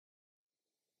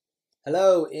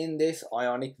Hello, in this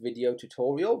Ionic video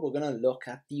tutorial, we're going to look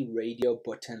at the radio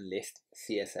button list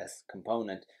CSS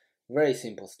component. Very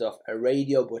simple stuff. A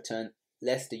radio button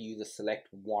lets the user select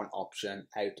one option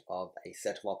out of a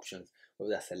set of options,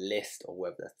 whether that's a list or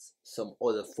whether that's some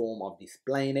other form of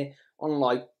displaying it,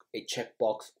 unlike a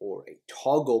checkbox or a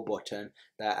toggle button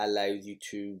that allows you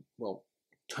to,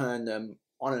 turn them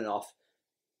on and off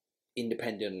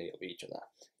independently of each other.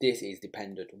 This is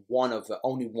dependent.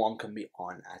 Only one can be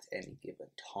on at any given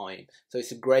time. So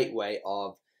it's a great way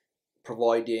of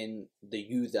providing the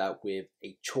user with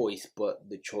a choice, but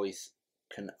the choice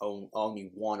can only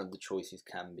one of the choices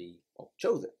can be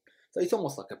chosen. So it's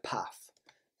almost like a path.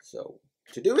 So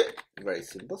to do it, very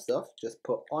simple stuff. Just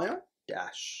put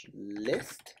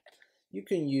ion-list. You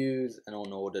can use an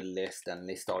unordered list and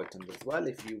list items as well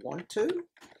if you want to.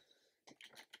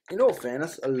 In all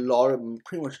fairness,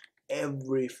 pretty much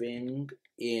everything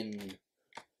in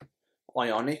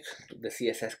Ionic, the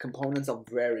CSS components, are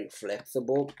very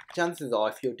flexible. Chances are,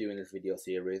 if you're doing this video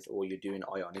series or you're doing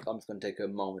Ionic, I'm just going to take a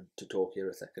moment to talk here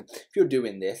a second. If you're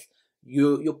doing this,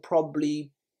 you're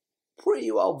probably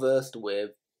pretty well versed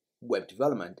with web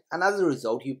development, and as a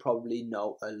result, you probably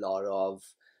know a lot of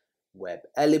web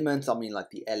elements. I mean,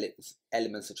 like the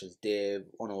elements such as div,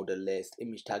 unordered list,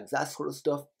 image tags, that sort of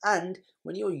stuff. And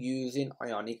when you're using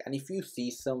Ionic, and if you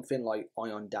see something like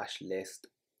ion-list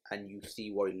and you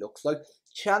see what it looks like,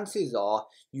 chances are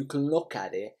you can look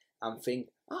at it and think,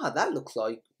 that looks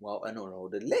like, well, an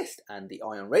unordered list, and the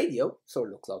ion radio so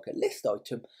it looks like a list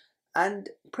item. And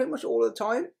pretty much all the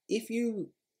time, if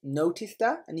you notice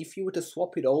that, and if you were to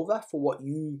swap it over for what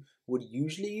you would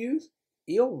usually use,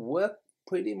 it'll work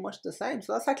pretty much the same.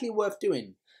 So that's actually worth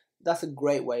doing. That's a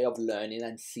great way of learning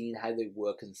and seeing how they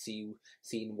work and seeing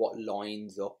what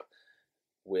lines up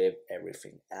with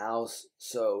everything else.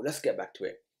 So let's get back to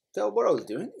it. So what I was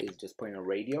doing is just putting a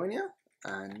radio in here,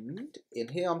 and in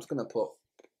here I'm just gonna put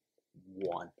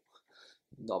 1.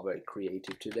 Not very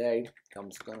creative today. I'm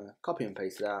just gonna copy and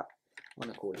paste that. I'm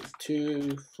gonna call this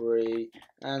 2, 3,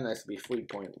 and this will be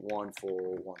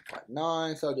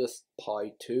 3.14159. So just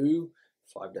pi 2.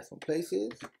 5 decimal places.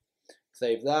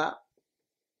 Save that.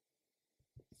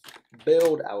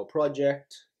 Build our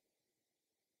project.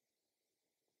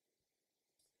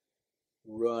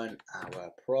 Run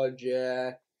our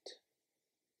project.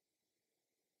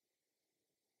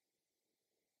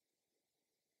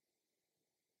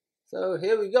 So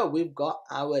here we go. We've got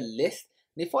our list.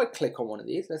 And if I click on one of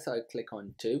these, let's say I click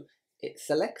on 2, it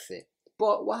selects it.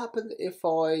 But what happens if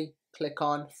I click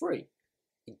on 3?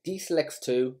 It deselects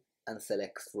 2 and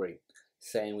selects 3.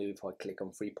 Same with if I click on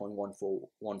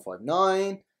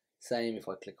 3.14159. Same if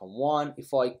I click on 1.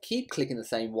 If I keep clicking the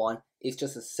same one, it's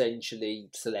just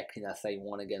essentially selecting that same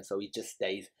one again, so it just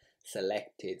stays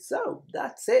selected. So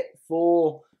that's it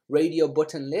for radio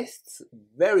button lists.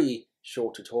 Very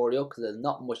short tutorial because there's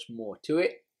not much more to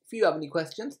it. If you have any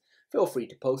questions, feel free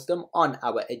to post them on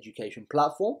our education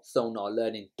platform,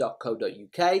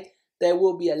 sonarlearning.co.uk. There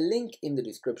will be a link in the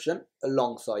description.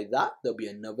 Alongside that, there'll be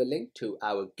another link to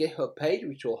our GitHub page,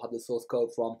 which will have the source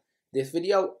code from this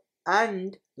video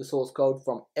and the source code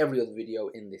from every other video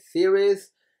in this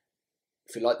series.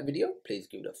 If you like the video, please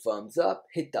give it a thumbs up,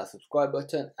 hit that subscribe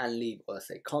button, and leave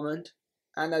us a comment.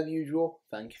 And as usual,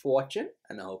 thank you for watching,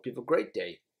 and I hope you have a great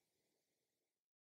day.